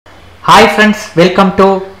Hi friends, welcome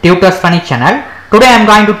to Tutors Funny channel. Today I am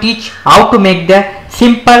going to teach how to make the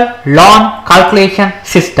simple loan calculation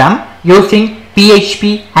system using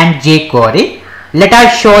PHP and jQuery. Let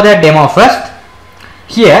us show the demo first.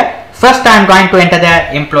 Here, first I am going to enter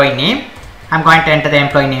the employee name. I am going to enter the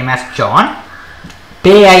employee name as John.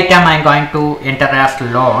 Pay item I am going to enter as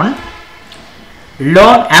loan.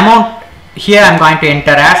 Loan amount here I am going to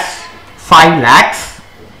enter as 5 lakhs.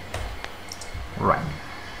 Right.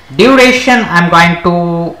 Duration I am going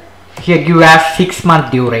to here give as 6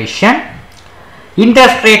 month duration.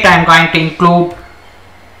 Interest rate I am going to include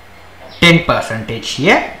 10%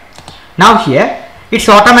 here. Now here it's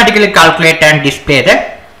automatically calculate and display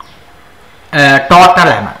the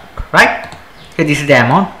total amount, right? So this is the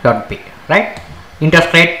amount you have to pay, right?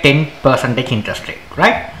 Interest rate 10% interest rate,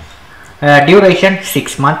 right? Duration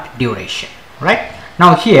 6 month duration, right?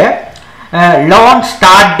 Now here loan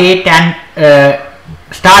start date and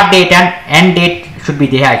end date should be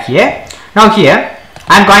there here. Now here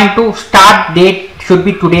I am going to start date should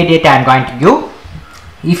be today date I am going to give.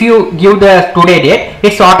 If you give the today date,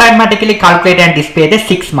 it's automatically calculate and display the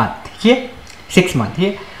 6 month here, 6 month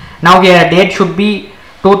here. Now here date should be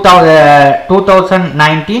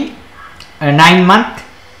 2019 9 month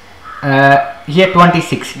here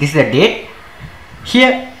 26. This is the date.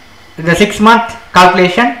 Here the 6 month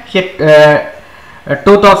calculation here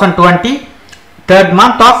 2020 third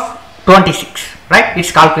month of 26, right?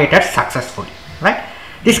 It's calculated successfully, right?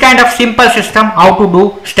 This kind of simple system how to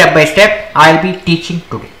do step by step I will be teaching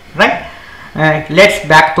today, right? Let's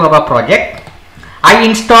back to our project. I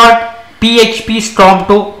installed PHP Storm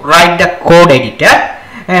to write the code editor.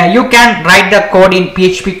 You can write the code in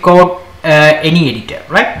PHP code any editor,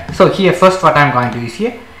 right? So here first what I am going to do is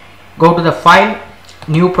here go to the file,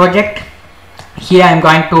 new project. Here I am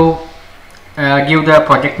going to give the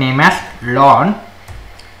project name as loan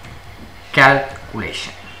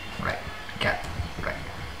calculation, right? Right.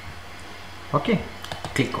 Okay,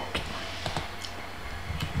 click OK.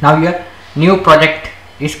 Now your new project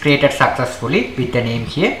is created successfully with the name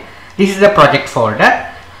here. This is the project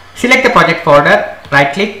folder. Select the project folder,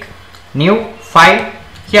 right click, new file.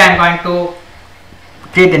 Here I am going to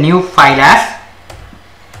create the new file as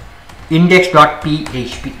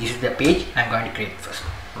index.php. This is the page I am going to create first,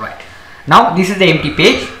 right? Now this is the empty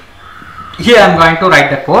page. Here I am going to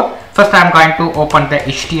write the code. First I am going to open the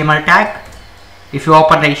HTML tag. If you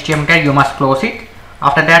open the HTML tag, you must close it.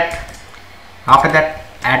 After that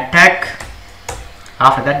add tag.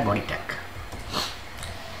 After that body tag.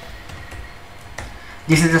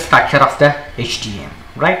 This is the structure of the HTML,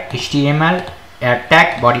 right? HTML, add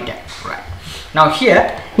tag, body tag, right? Now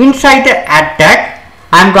here inside the add tag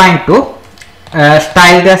I am going to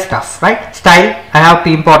style the stuff, right? Style, I have to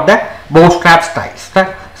import the bootstrap styles,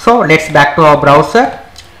 right? So let's back to our browser,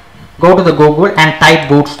 go to the Google and type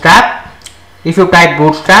bootstrap. If you type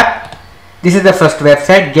bootstrap, this is the first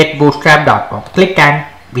website, getbootstrap.com. Click and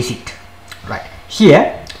visit, right?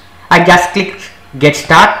 Here I just click get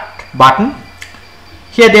start button.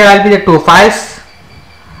 Here there will be the two files,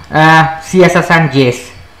 CSS and JS,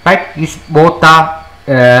 right? These both are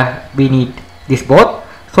we need this both.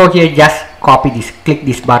 So here just copy this, click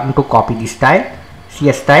this button to copy this style,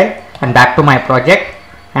 CS style, and back to my project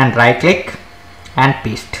and right click and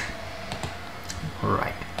paste.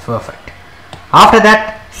 Right, perfect. After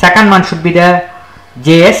that second one should be the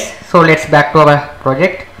JS. So let's back to our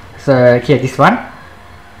project. So here this one,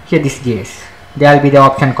 here this JS. There will be the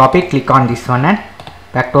option copy. Click on this one and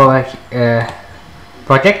back to our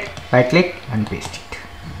project. Right click and paste it.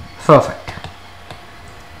 Perfect.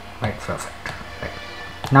 Right, perfect. Right.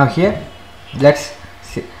 Now here let's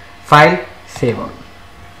file, save all.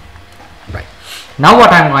 Right. Now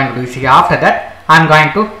what I am going to do is here after that I am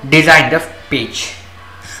going to design the page.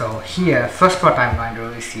 So here first what I am going to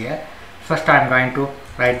do is here first I am going to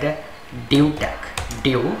write the div tag,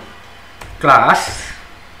 div class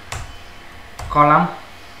column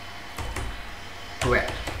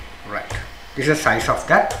 12, right? This is the size of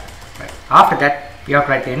that, right? After that we have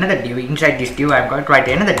to write another div. Inside this div I am going to write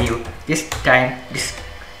another div. This time this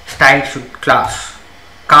style should class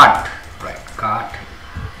card, right? Card,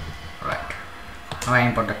 right? Now I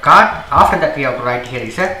import the card. After that we have to write here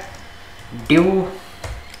is a div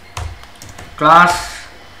class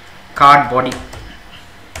card body,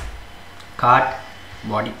 right?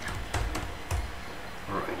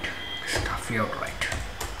 Stuff you have to write.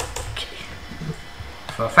 Okay,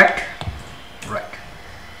 perfect, right?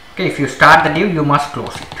 Okay, if you start the div you must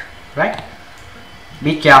close it, right?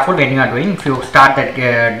 Be careful when you are doing. If you start that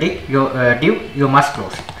div you must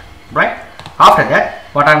close it, right? After that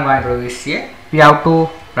what I am going to do is here we have to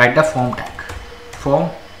write the form tag, form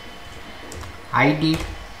ID,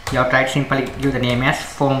 you have tried simply give the name as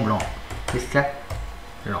form loan. This is the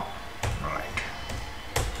loan. Alright.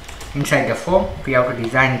 Inside the form, we have to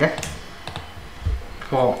design the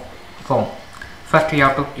form. First we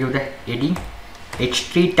have to give the heading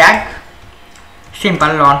h3 tag, simple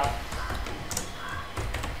loan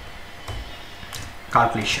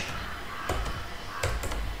calculation.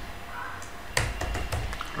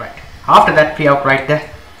 Right. After that we have to write the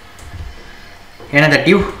another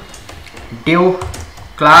div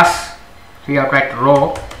class. We have to write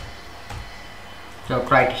row. So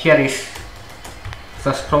right here is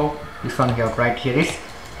first row. This one we have to write here is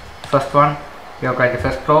first one. We have to write the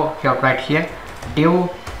first row. We have to write here div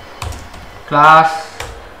class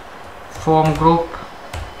form group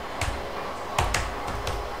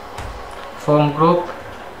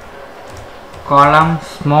column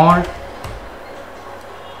small.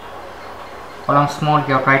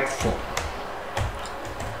 You have to write 4.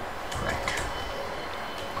 Right.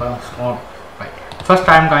 Column small. Right. First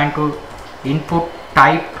I am going to input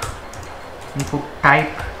type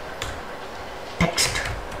text.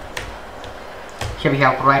 Here we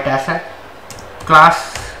have to write as a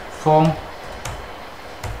class form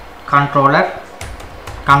controller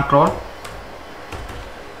control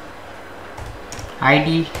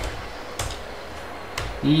ID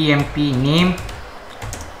emp name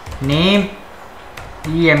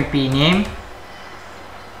emp name.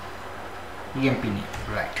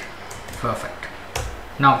 Right. Perfect.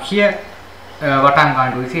 Now here what I am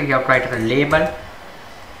going to do is we have to write a label.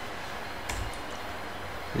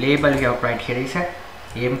 We have to write here is a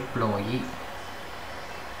employee.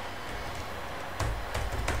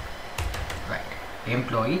 Right.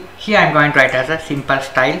 Employee. Here I am going to write as a simple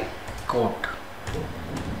style code.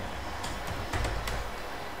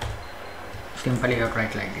 Simply you have to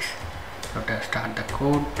write like this. So to start the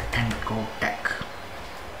code and code tag.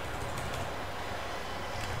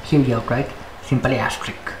 Here you have to write simply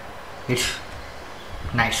asterisk. It's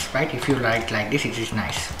nice, right? If you write like this, it is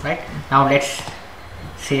nice, right? Now let's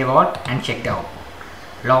save all and check the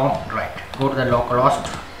output. Right. Go to the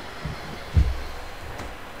localhost.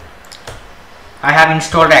 I have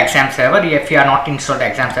installed the exam server. If you are not installed the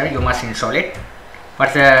exam server, you must install it.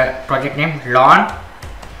 What's the project name? Lawn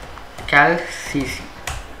cal cc.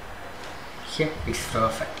 Here it's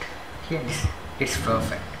perfect. Here this it's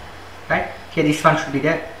perfect, right? Here this one should be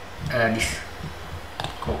the this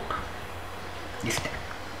code, this tag,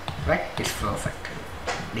 right? It's perfect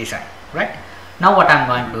design, right? Now what I'm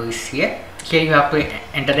going to do is here you have to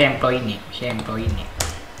enter the employee name. Here employee name.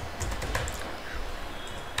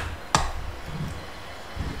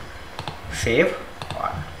 Save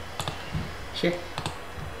all. Here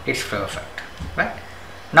it's perfect, right?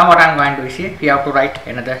 Now what I'm going to do is here we have to write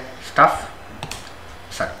another stuff.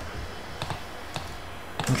 Sorry.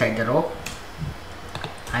 Inside the row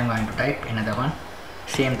I'm going to type another one.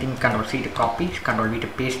 Same thing, Ctrl C to copy, Ctrl V to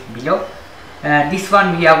paste below. This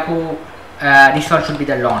one we have to this one should be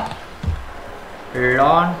the lawn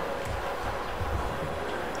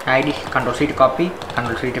ID, Ctrl C to copy,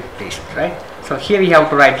 Ctrl C to paste, right? So here we have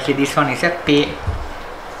to write here this one is a pay.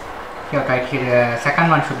 You have to write here second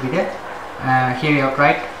one should be the here you have to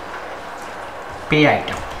write pay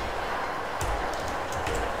item.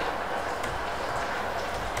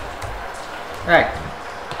 Right.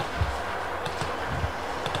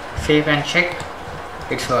 Save and check.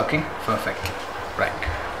 It's working perfectly. Right.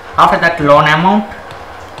 After that, loan amount.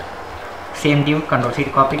 Same div. Ctrl C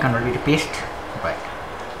to copy. Ctrl V to paste. Right.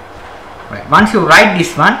 Right. Once you write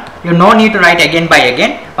this one, you no need to write again by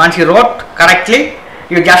again. Once you wrote correctly,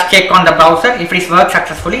 you just check on the browser. If it is worked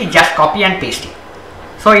successfully, you just copy and paste it.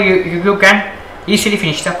 So you can easily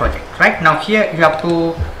finish the project. Right. Now here you have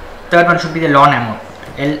to. Third one should be the loan amount.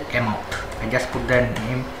 L amount. I just put the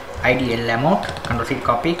name ID L amount, Ctrl C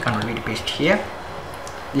copy, Ctrl V to paste here.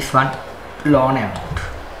 This one loan amount.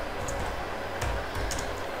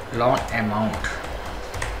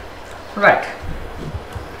 Right.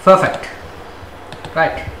 Perfect.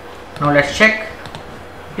 Right. Now let's check.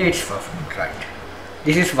 It's perfect. Right.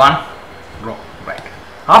 This is one row. Right.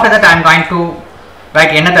 After that I am going to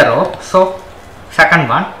write another row. So second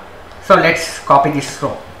one. So let's copy this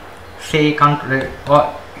row. Say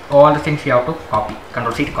all the things you have to copy.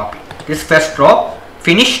 Ctrl C to copy. This first row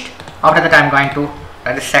finished. After that I am going to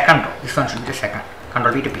write the second row. This one should be the second.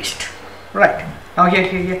 Ctrl V to paste. Right. Now here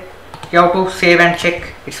you have to save and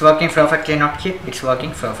check. It's working perfectly. Not here. It's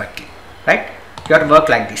working perfectly. Right. You have to work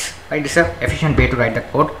like this. Right. This is an efficient way to write the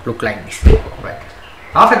code. Look like this. Right.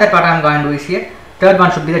 After that what I am going to do is here. Third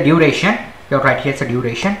one should be the duration. You have to write here the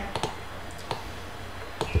duration.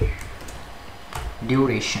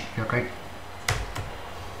 You have to write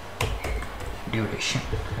duration.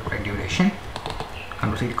 Write duration.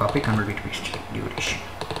 Control C to copy, Control V to paste. Duration.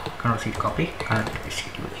 Control C to copy, Control V to paste.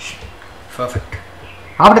 Duration. Perfect.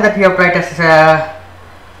 After that, we have to write as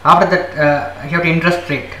after that you have to interest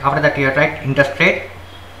rate. After that, you have to write interest rate.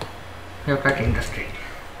 You have to write interest rate.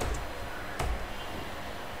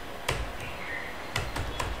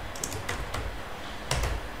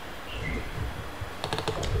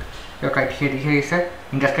 You have to write here is a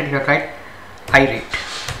interest rate. You have to write high rate.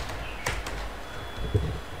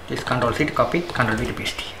 This Control C to copy, Control V to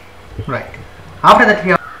paste. Right. After that,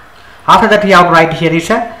 we have to write here is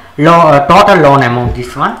a total loan amount.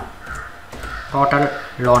 This one, total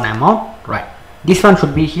loan amount. Right. This one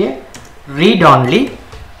should be here. Read only,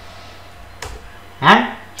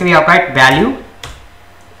 and here we have to write value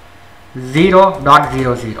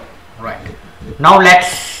 0.00. Right. Now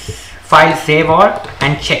let's file save all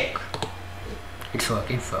and check. It's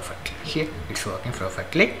working perfectly. Here it's working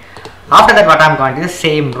perfectly. After that, what I'm going to do, the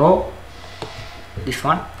same row, this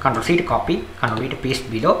one, Control C to copy, Control V to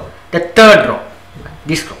paste below the third row,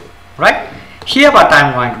 this row, right? Here what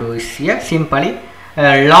I'm going to do is here simply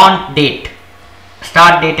loan date,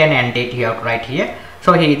 start date and end date you have to write here.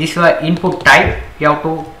 So here this is input type, you have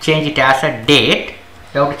to change it as a date,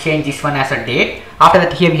 you have to change this one as a date. After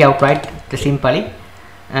that, here we have to write the simply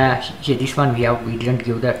here this one we didn't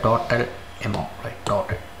give the total amount, right?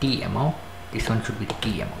 Total T amount. This one should be the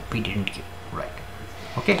T amount. We didn't give, right?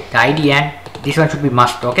 Okay. The ID and this one should be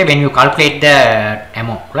must. Okay. When you calculate the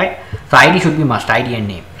amount, right? So ID should be must. ID and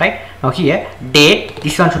name, right? Now here date.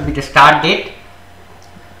 This one should be the start date.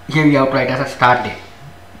 Here we have to write as a start date.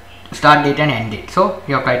 Start date and end date. So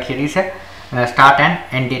you have to write here is a start and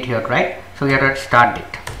end date. You have to write. So you have to write start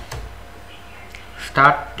date.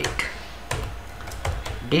 Start date.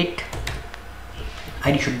 Date.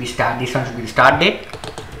 ID should be start. This one should be the start date.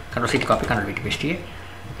 Control C to copy, Control V to paste here.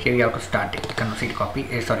 Here we have to start date. Control C to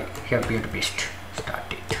copy. Sorry, here we have to paste start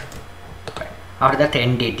date. Right. After that, the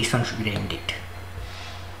end date. This one should be the end date.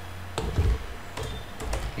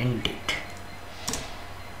 End date.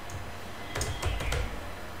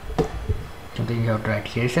 Something you have to write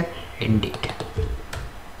here is a end date.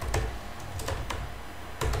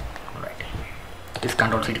 Right. This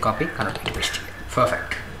Control C to copy, Control V to paste here.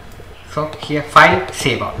 Perfect. So here file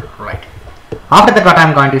save all. Right. After that, what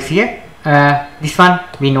I'm going to see here, this one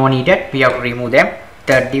we no needed, we have to remove them.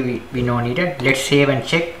 Third D we no needed. Let's save and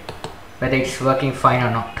check whether it's working fine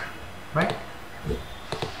or not, right?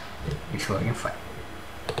 It's working fine.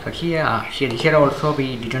 So here also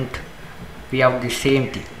we have the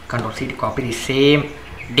same thing. Control C to copy the same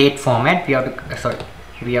date format. We have to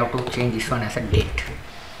we have to change this one as a date.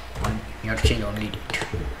 We have to change only date.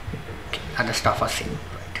 Okay. Other stuff are same,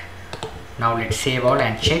 right? Now let's save all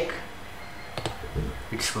and check.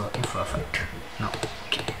 It's working perfect. Now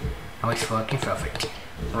it's working perfectly.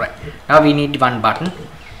 Right. Now we need one button.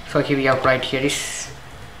 So here we have right here is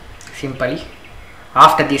simply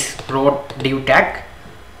after this row div tag.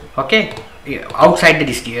 Okay. Outside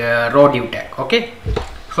this row div tag. Okay.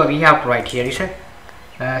 So we have to write here is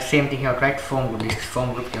a same thing. You have to write form group. This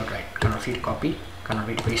form group you have to write. Control C to copy. Control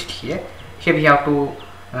V to paste here. Here we have to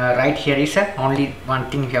write here is only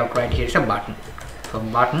one thing we have to write here is a button. So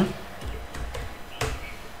button.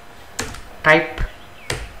 Type,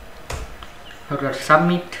 you have to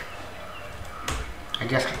submit. I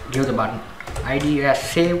just give the button ID as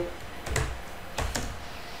save,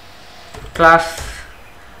 class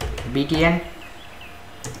btn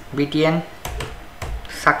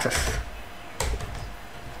success.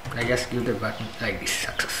 I just give the button like this,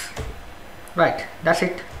 success. Right, that's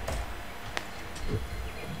it.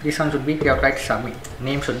 This one should be, you have to write submit.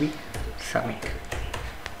 Name should be submit.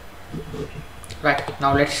 Right,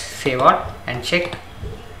 now let's save all and check.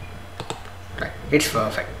 Right, it's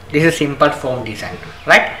perfect. This is simple form design.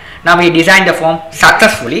 Right, now we designed the form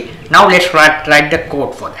successfully. Now let's write the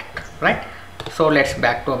code for that. Right, so let's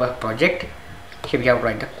back to our project. Here we have to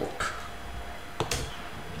write the code.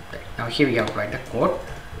 Right, now here we have to write the code.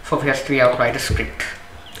 So first we have to write a script.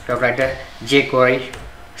 We have to write the jQuery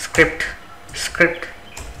script.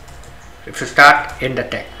 If you start in the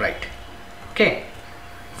tag, right? Okay.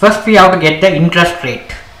 First we have to get the interest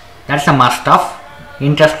rate. That's a must of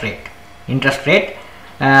interest rate.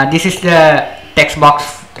 This is the text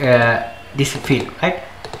box, this field, right?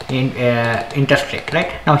 In interest rate,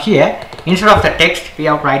 right? Now here, instead of the text, we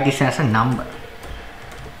have to write this as a number,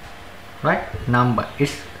 right? Number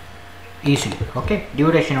is easy. Okay.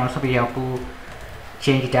 Duration also we have to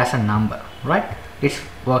change it as a number, right? It's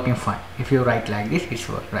working fine. If you write like this, it's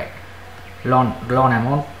work right. Loan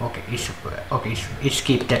amount, okay, it's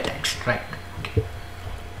keep the text, right? Okay.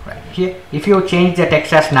 Right here, if you change the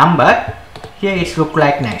text as number, here it's look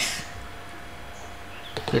like nice.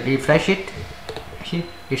 So refresh it, here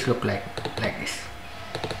it's look like this,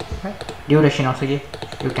 right? Duration also here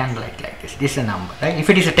you can write like this. This is a number, right? If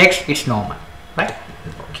it is a text, it's normal, right?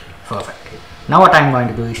 Okay, perfect. Now what I'm going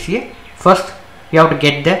to do is here, first you have to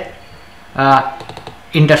get the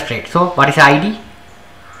interest rate. So what is ID?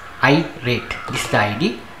 I rate. This is the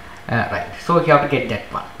ID, right? So you have to get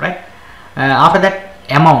that one, right? After that,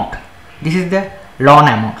 amount. This is the loan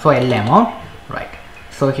amount. So L amount, right?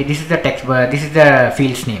 So here this is the text. This is the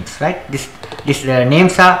fields names, right? This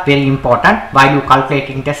names are very important while you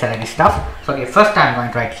calculating the salary stuff. So okay, first I'm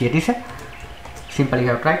going to write here this. Simply you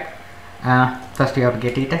have to write. First you have to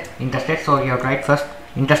get it interest rate. So you have to write first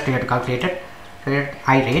interest you have to calculate it. So here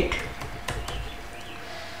I rate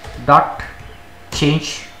dot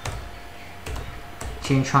change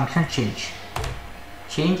function change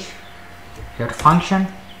your function,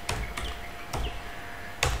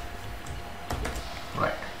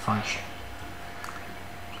 right? Function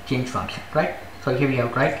change function, right? So here we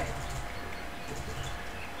have right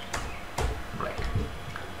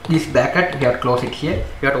this bracket, you have to close it here,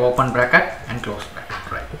 you have to open bracket and close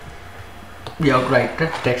bracket, right? You have to write the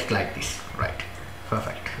text like this, right?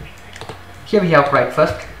 Perfect. Here we have to write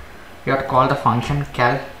first, you have to call the function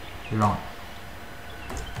cal loan,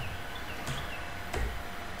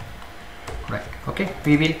 right? Okay,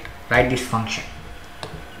 we will write this function,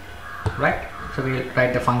 right? So we will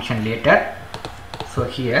write the function later. So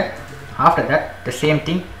here after that the same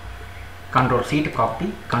thing, Control C to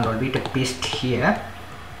copy, Control V to paste here.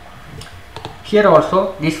 Here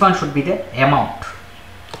also this one should be the amount.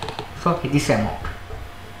 So this amount,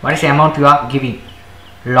 what is the amount you are giving?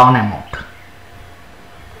 Loan amount.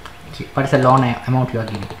 What is the loan amount you are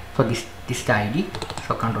giving? So this is the ID.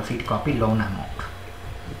 So Control C to copy loan amount.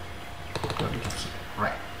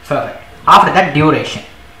 Right. Perfect. After that duration.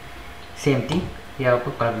 Same thing. You have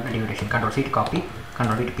to calculate the duration. Control C to copy.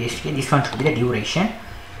 Control V to paste here. This one should be the duration.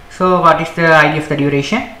 So what is the ID of the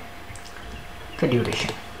duration? The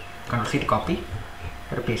duration. Control C to copy.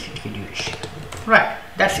 Paste it here. Duration. Right.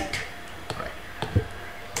 That's it. Right.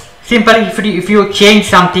 Simply, if you change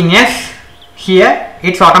something else here,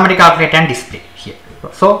 it's automatically calculate and display here.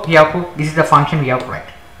 So we have to, this is the function we have to write.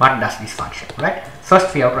 What does this function, right?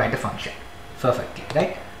 First we have to write the function perfectly,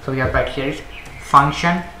 right? So we have to write here is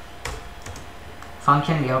function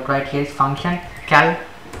we have to write here is function cal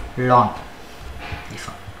loan, this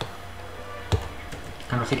one.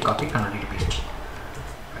 Control C to copy, Control V to paste here.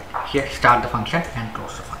 Right. Here start the function and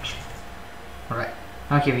close the function. Alright,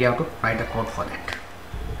 now here we have to write the code for that.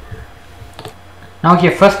 Now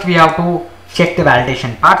here first we have to check the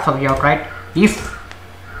validation part. So we have to write if,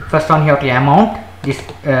 first one you have to amount, this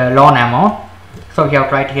loan amount. So we have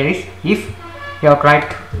to write here is if, you have to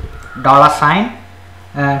write dollar sign,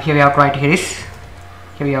 here we have to write here is,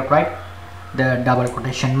 here we have to write the double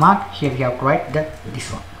quotation mark, here we have to write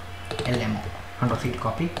this one L amount. Control C to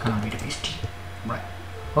copy, Control V to paste, right?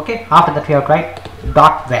 Okay, after that we have to write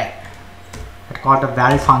dot val, it's called the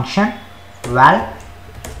val function, val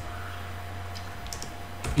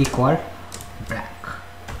equal blank.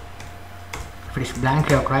 If it is blank,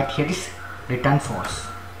 you have to write here is return false.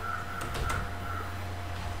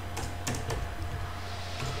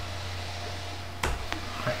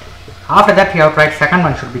 Right. After that you have to write second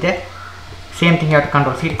one should be there. Same thing, you have to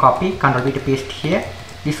Control C to copy, Control V to paste here.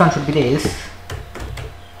 This one should be the else if.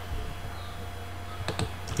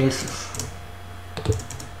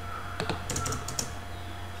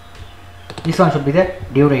 This one should be the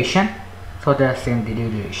duration. So the same the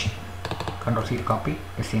duration. Control C to copy,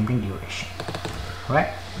 the same thing duration. Right?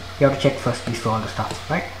 You have to check first this all the stuff,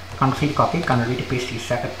 right? Control C to copy, Control V to paste this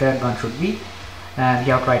second, third one should be, and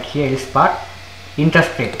you have to write here is part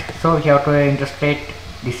interest rate. So you have to interest rate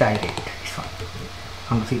this I rate, this one.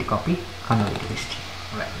 Control C to copy, Control V to paste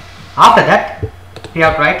here. Right. After that you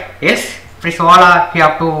have to write else. If it is all you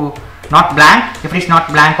have to not blank. If it is not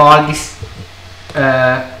blank, all these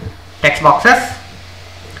text boxes,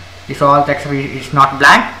 this all text is not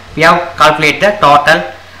blank, we have calculate the total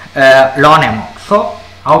loan amount. So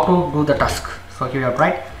how to do the task? So here you have to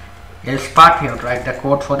write else part, you have to write the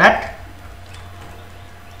code for that.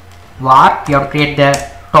 Var, you have to create the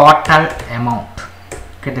total amount,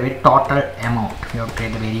 create the very total amount, you have to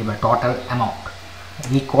create the variable total amount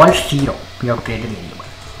equals 0, you have to create the variable,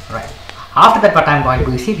 right? After that what I am going to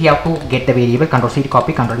do is we have to get the variable, Control C to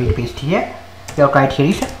copy, Control V to paste here. You have to write here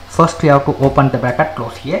is first we have to open the bracket,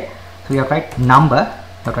 close here. So you have to write number,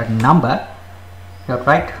 you have to write number, you have to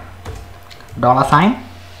write dollar sign.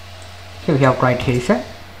 Here we have to write here is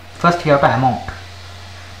first you have to amount,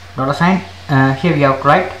 dollar sign, here we have to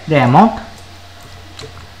write the amount,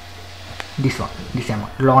 this one, this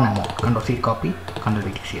amount, loan amount, control C copy, control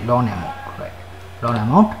V to C, loan amount, right? Loan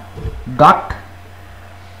amount dot,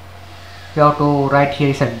 you have to write here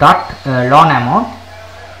is a dot loan amount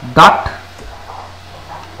dot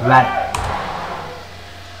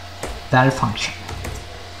val function,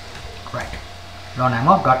 right? Loan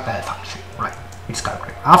amount dot val function, right? It's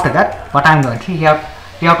calculated. After that, what I'm going to see, you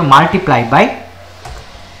have to multiply by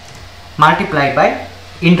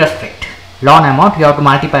interest rate. Loan amount, you have to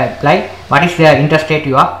multiply what is the interest rate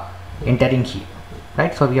you are entering here,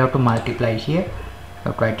 right? So we have to multiply here, you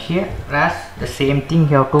have to write here, whereas the same thing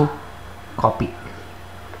you have to copy,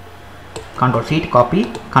 control C to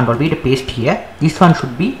copy, control V to paste here. This one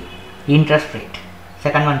should be interest rate,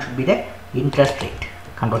 second one should be the interest rate,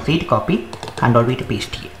 control C to copy, control V to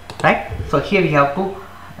paste here, right? So here we have to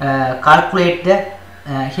calculate the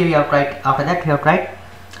here we have to write, after that we have to write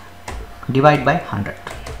divide by 100,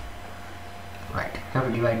 right? You have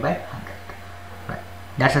to divide by 100, right?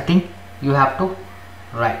 That's the thing you have to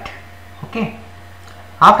write. Okay,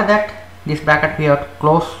 after that this bracket we have to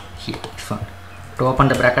close here. This one, to open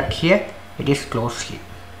the bracket here, it is closed here,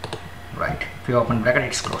 right? If you open bracket,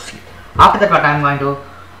 it's closed here. After that, what I am going to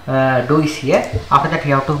do is here, after that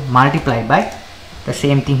you have to multiply by the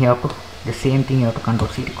same thing. You have to control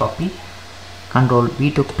C to copy, control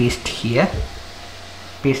V to paste here,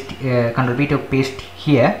 control V to paste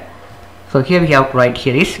here. So here we have to write,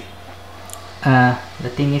 here is the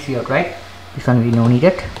thing is, you have to write this one, we no need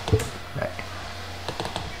it, right?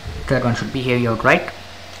 Third one should be here, you have to write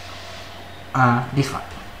this one,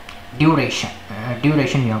 duration,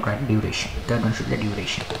 duration you have to write duration. Third one should be the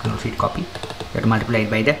duration, control C to copy, you have to multiply it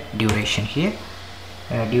by the duration here,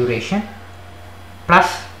 duration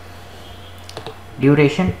plus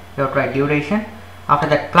duration, you have to write duration. After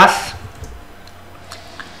that plus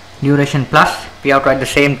duration plus, we have to write the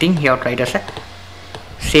same thing, you have to write as a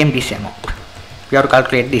same this amount, we have to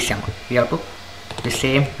calculate this amount, we have to the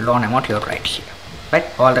same loan amount you have to write here, right?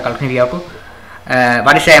 All the calculation we have to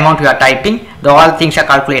what is the amount you are typing, the all things are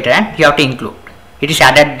calculated and you have to include, it is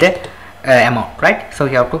added the amount, right? So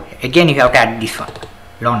you have to, again you have to add this one,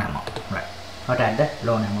 loan amount, right? You have to add the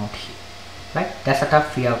loan amount here, right? That's the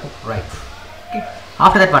stuff we have to write. Okay,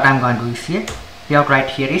 after that what I am going to do is here, we have to write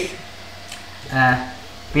here is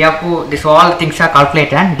we have to, this all things are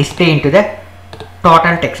calculated and display into the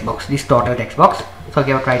total text box, this total text box. So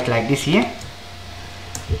we have to write like this here.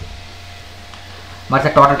 What's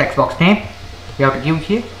the total text box name? We have to give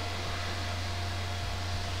here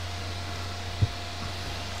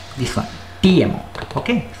this one, T amount.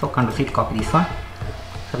 Okay, so control C to copy this one.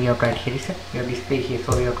 So we have to write here is we have display here.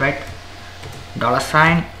 So we have to write $,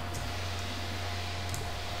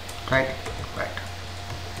 right,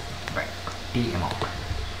 T amount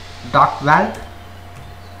dot val,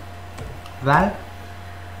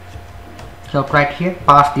 you have to write here,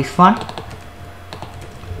 pass this one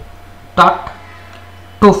dot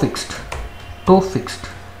to fixed, to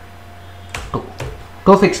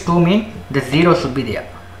fixed to mean the 0 should be there,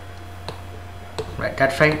 right?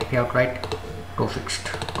 That's right, we have to write to fixed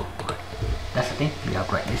to, right? That's the thing we have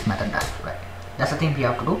to write, this method does, right? That's the thing we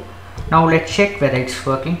have to do. Now let's check whether it's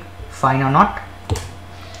working fine or not,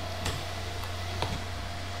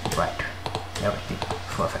 right? Everything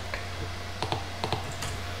perfect,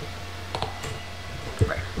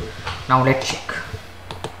 right? Now let's check.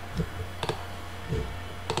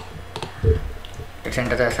 Let's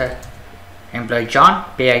enter as a employee John,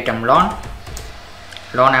 pay item loan,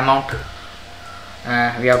 loan amount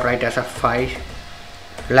we have to write as a 5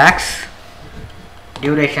 lakhs,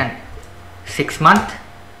 duration 6 months,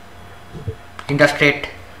 interest rate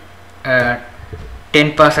 10%.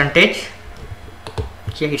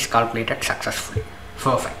 Here it's calculated successfully,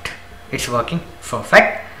 perfect, it's working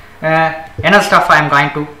perfect. Another stuff I am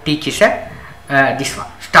going to teach is this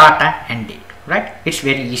one, start and end date, right? It's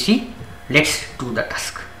very easy. Let's do the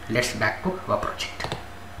task. Let's back to our project.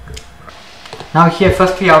 Now here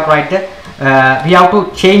first we have to write the we have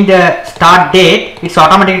to change the start date, it's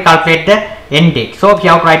automatically calculate the end date. So we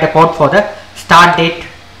have to write the code for the start date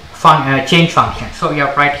change function. So we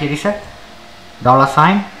have to write here is a $, you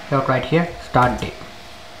have to write here start date.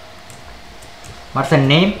 What's the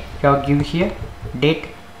name? You have to give here date,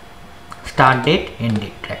 start date, end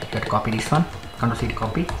date, right? You have to copy this one, control C to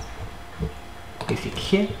copy, paste it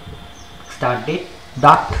here, start date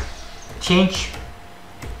dot change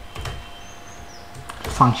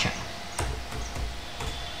function,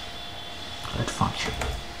 that function,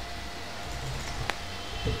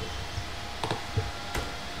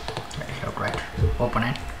 right? You have to write open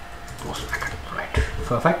and close bracket, right?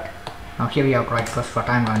 Perfect. Now here we have to write first, what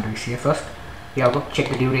I am going to do is here first we have to check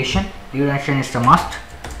the duration. Duration is the must,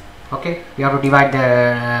 Okay, we have to divide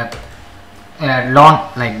the long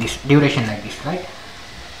like this, duration like this, right?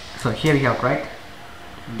 So here we have to write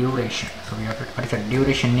duration. So we have to, what is the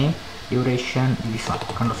duration name? Duration this one.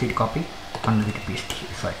 Control C to copy, Control V to paste here.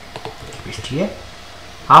 Sorry, paste here.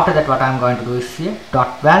 After that, what I am going to do is here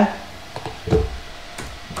 .val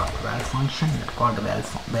function, that's called the val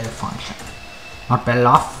function, not val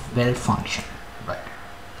of, val function, right?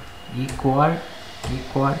 Equal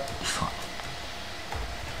this one.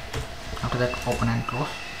 After that, open and close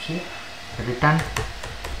here. Return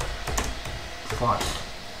false.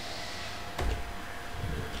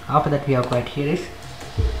 After that, we have got here is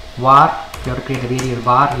var. We have to create a variable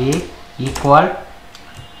var a equal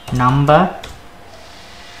number.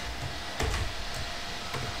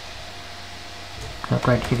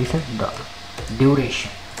 Right here is a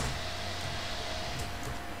duration.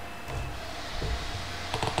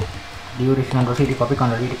 Duration, Control C to copy,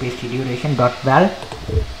 Control V to paste duration dot val.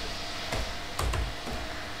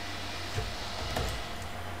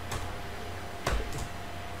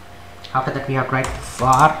 After that, we have to write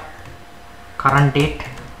var current date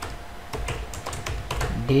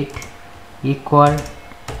equal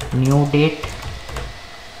new date.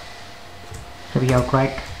 So we have to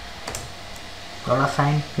write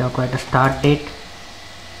 $sign. We have to write the start date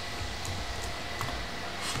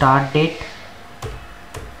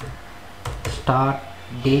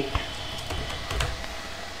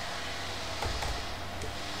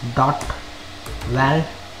dot val.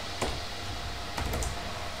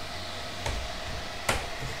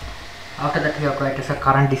 After that, we have to write as a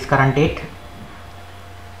current date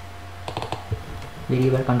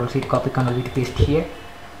variable. Control C to copy, Control V to paste here.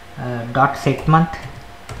 Dot set month.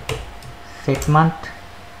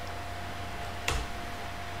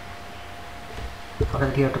 After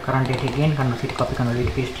that, you have to current date again. Control C to copy, Control V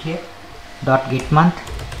to paste here. Dot get month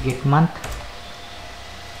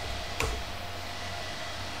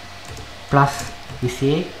plus is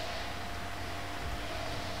a.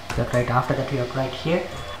 That's right. After that, you have to write here.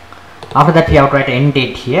 After that, we have to write end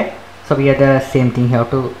date here. So we have the same thing. You have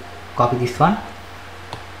to copy this one.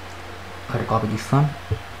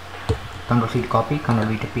 Control C to copy, Control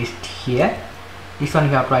V to paste here. This one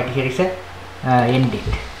you have to write here is a end date.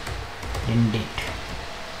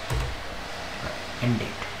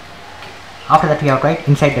 After that, we have to write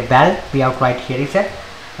inside the val. We have to write here is a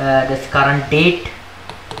this current date.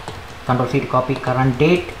 Control C to copy, current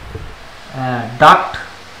date dot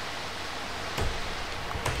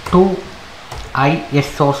to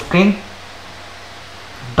ISO string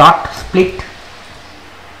dot split.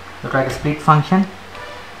 You write a split function.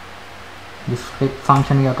 This split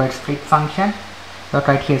function, you have to write split function. You have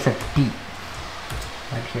to write here is a t.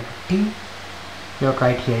 Right here t. You have to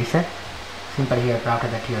write here is a simple here. After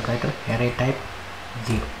that, you have to write array type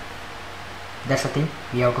 0. That's the thing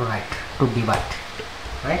we have to write to divide.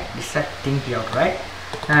 Right? This is the thing you have to write.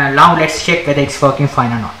 Now let's check whether it's working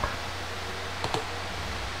fine or not.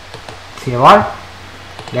 Save all.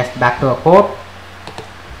 Let's back to our code.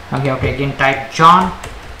 Now we have to again type John.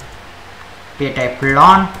 Pay type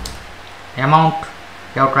lon. Amount,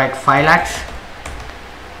 you have to write 5 lakhs.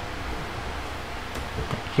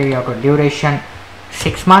 Here you have to duration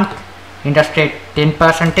 6 months, interest rate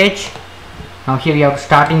 10%. Now here you have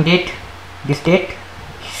starting date, this date.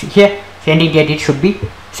 Here ending date, it should be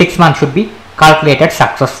 6 months should be calculated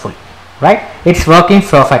successfully, right? It's working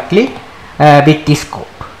perfectly with this code,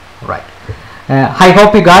 right? I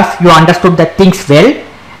hope you guys understood the things well.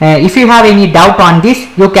 If you have any doubt on this,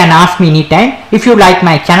 you can ask me anytime. If you like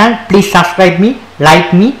my channel, please subscribe me,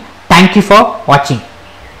 like me. Thank you for watching.